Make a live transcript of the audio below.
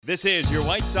This is your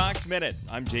White Sox Minute.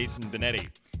 I'm Jason Benetti.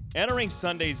 Entering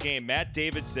Sunday's game, Matt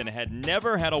Davidson had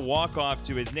never had a walk-off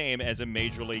to his name as a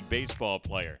Major League Baseball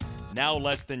player. Now,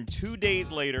 less than 2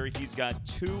 days later, he's got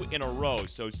two in a row.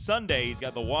 So Sunday, he's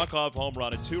got the walk-off home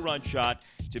run, a two-run shot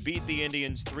to beat the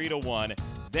Indians 3-1.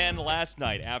 Then last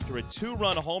night, after a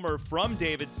two-run homer from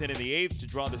Davidson in the eighth to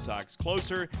draw the Sox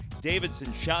closer,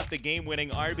 Davidson shot the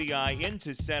game-winning RBI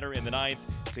into center in the ninth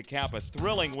to cap a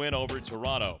thrilling win over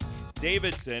Toronto.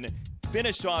 Davidson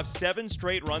finished off 7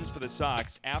 straight runs for the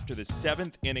Sox after the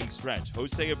 7th inning stretch.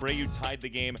 Jose Abreu tied the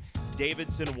game.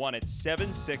 Davidson won at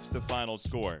 7-6 the final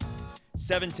score.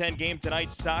 7:10 game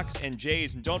tonight, Sox and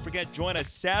Jays. And don't forget, join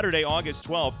us Saturday, August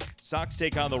 12th. Sox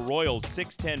take on the Royals,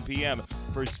 6:10 p.m.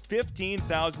 First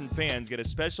 15,000 fans get a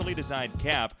specially designed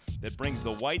cap that brings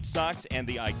the White Sox and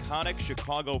the iconic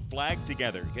Chicago flag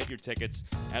together. Get your tickets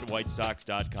at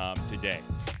whitesox.com today.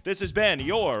 This has been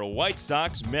your White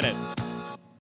Sox Minute.